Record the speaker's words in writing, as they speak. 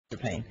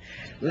Payne.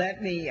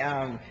 Let me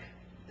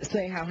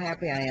say how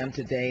happy I am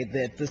today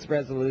that this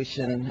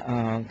resolution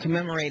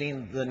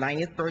commemorating the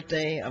 90th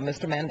birthday of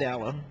Mr.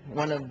 Mandela,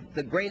 one of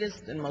the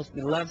greatest and most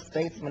beloved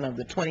statesmen of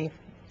the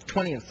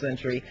 20th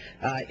century,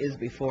 is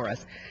before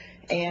us.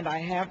 And I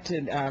have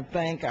to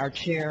thank our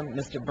chair,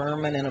 Mr.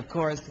 Berman, and of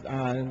course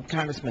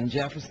Congressman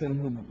Jefferson,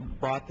 who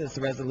brought this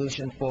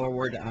resolution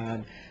forward,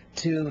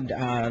 to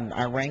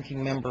our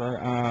ranking member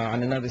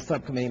on another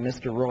subcommittee,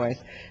 Mr.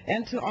 Royce,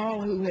 and to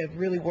all who have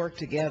really worked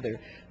together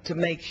to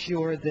make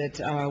sure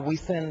that we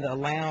send a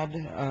loud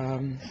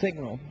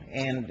signal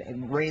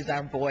and raise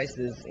our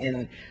voices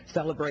in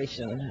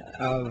celebration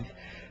of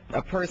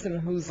a person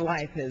whose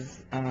life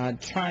has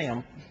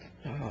triumphed,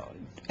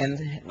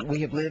 and we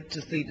have lived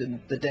to see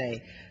the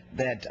day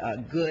that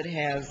good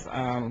has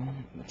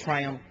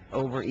triumphed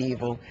over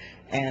evil,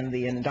 and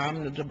the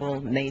indomitable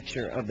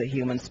nature of the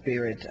human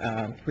spirit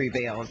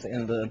prevails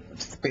in the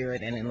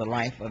spirit and in the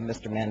life of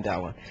Mr.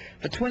 Mandela.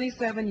 For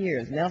 27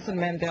 years, Nelson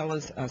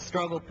Mandela's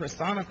struggle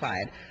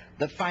personified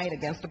the fight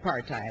against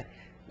apartheid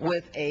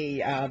with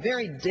a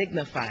very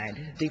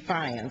dignified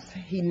defiance.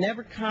 He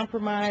never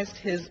compromised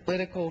his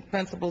political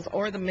principles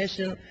or the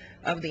mission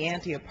of the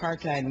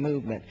anti-apartheid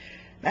movement.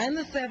 In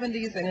the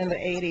 70s and in the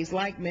 80s,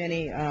 like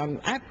many,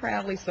 I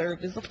proudly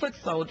served as a foot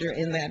soldier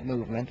in that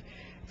movement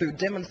through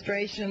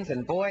demonstrations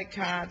and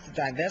boycotts,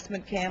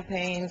 divestment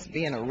campaigns,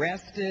 being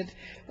arrested.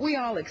 We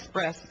all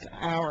expressed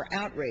our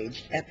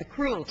outrage at the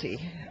cruelty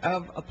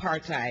of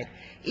apartheid,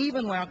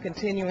 even while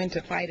continuing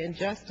to fight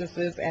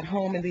injustices at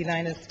home in the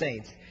United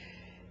States.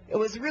 It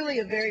was really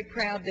a very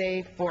proud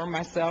day for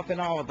myself and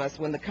all of us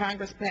when the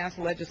Congress passed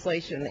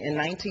legislation in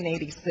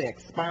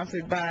 1986,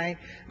 sponsored by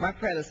my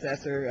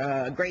predecessor,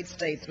 a great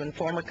statesman,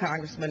 former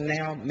Congressman,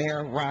 now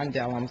Mayor Ron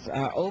Dellums,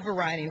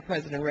 overriding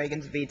President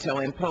Reagan's veto,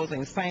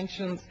 imposing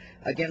sanctions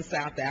against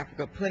South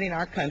Africa, putting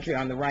our country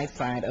on the right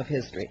side of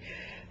history.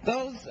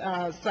 Those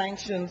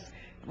sanctions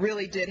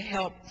really did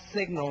help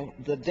signal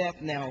the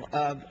death knell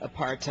of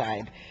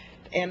apartheid.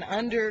 And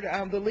under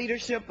the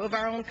leadership of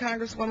our own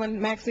Congresswoman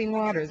Maxine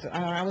Waters,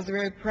 I was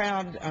very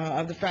proud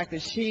of the fact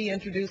that she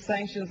introduced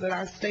sanctions in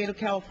our state of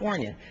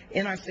California,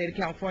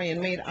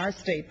 and made our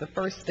state the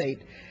first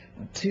state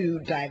to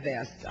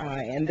divest.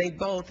 And they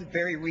both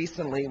very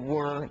recently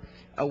were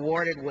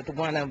awarded with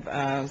one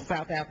of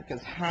South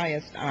Africa's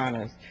highest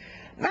honors.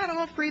 Not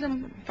all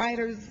freedom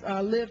fighters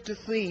live to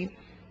see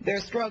their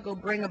struggle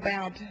bring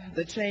about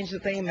the change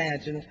that they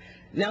imagined.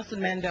 Nelson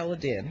Mandela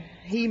did.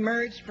 He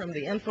emerged from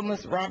the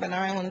infamous Robben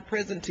Island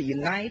prison to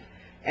unite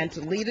and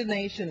to lead a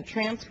nation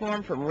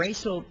transformed from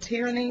racial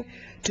tyranny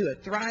to a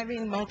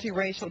thriving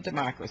multiracial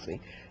democracy.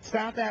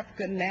 South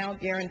Africa now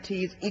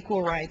guarantees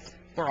equal rights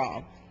for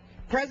all.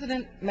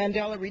 President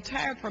Mandela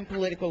retired from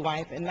political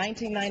life in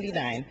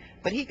 1999,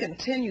 but he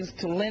continues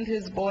to lend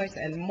his voice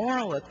and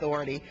moral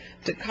authority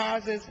to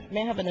causes.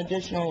 May I have an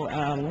additional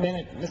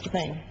minute, Mr.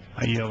 Payne?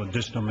 I yield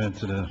additional minute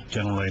to the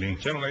gentlelady.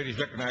 Gentlelady is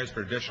recognized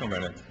for additional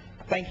minute.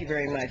 Thank you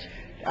very much.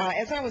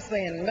 As I was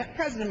saying,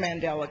 President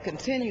Mandela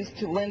continues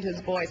to lend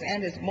his voice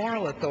and his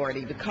moral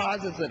authority to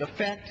causes that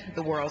affect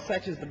the world,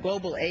 such as the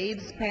global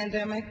AIDS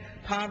pandemic,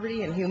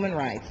 poverty, and human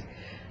rights.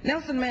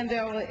 Nelson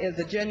Mandela is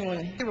a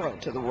genuine hero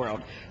to the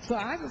world. So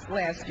I was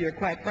last year,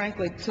 quite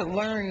frankly, to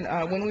learn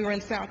when we were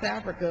in South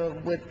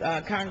Africa with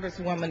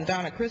Congresswoman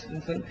Donna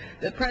Christensen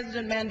that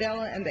President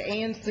Mandela and the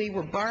ANC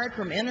were barred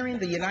from entering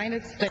the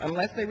United States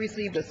unless they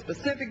received a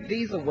specific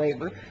visa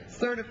waiver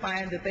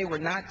certifying that they were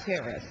not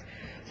terrorists.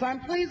 So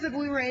I'm pleased that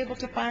we were able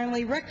to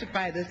finally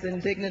rectify this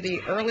indignity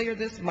earlier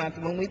this month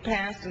when we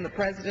passed and the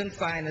President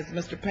signed, as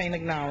Mr. Payne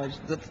acknowledged,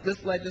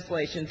 this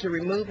legislation to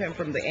remove him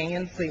from the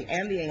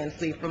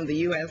ANC from the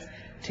U.S.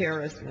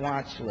 terrorist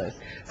watch list.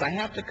 So I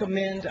have to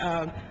commend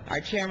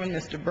our Chairman,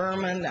 Mr.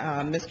 Berman,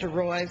 Mr.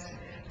 Royce,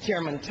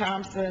 Chairman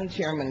Thompson,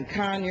 Chairman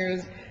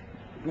Conyers,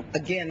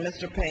 again,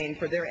 Mr. Payne,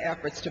 for their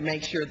efforts to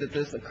make sure that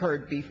this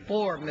occurred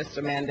before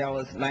Mr.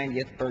 Mandela's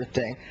 90th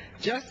birthday.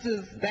 Just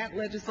as that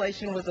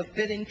legislation was a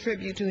fitting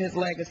tribute to his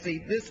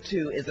legacy, this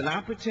too is an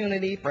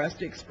opportunity for us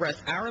to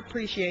express our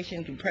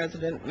appreciation to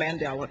President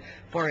Mandela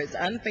for his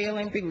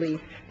unfailing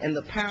belief in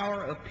the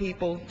power of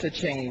people to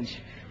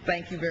change.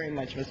 Thank you very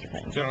much, Mr.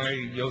 Payne.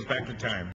 Gentlelady yields back to time.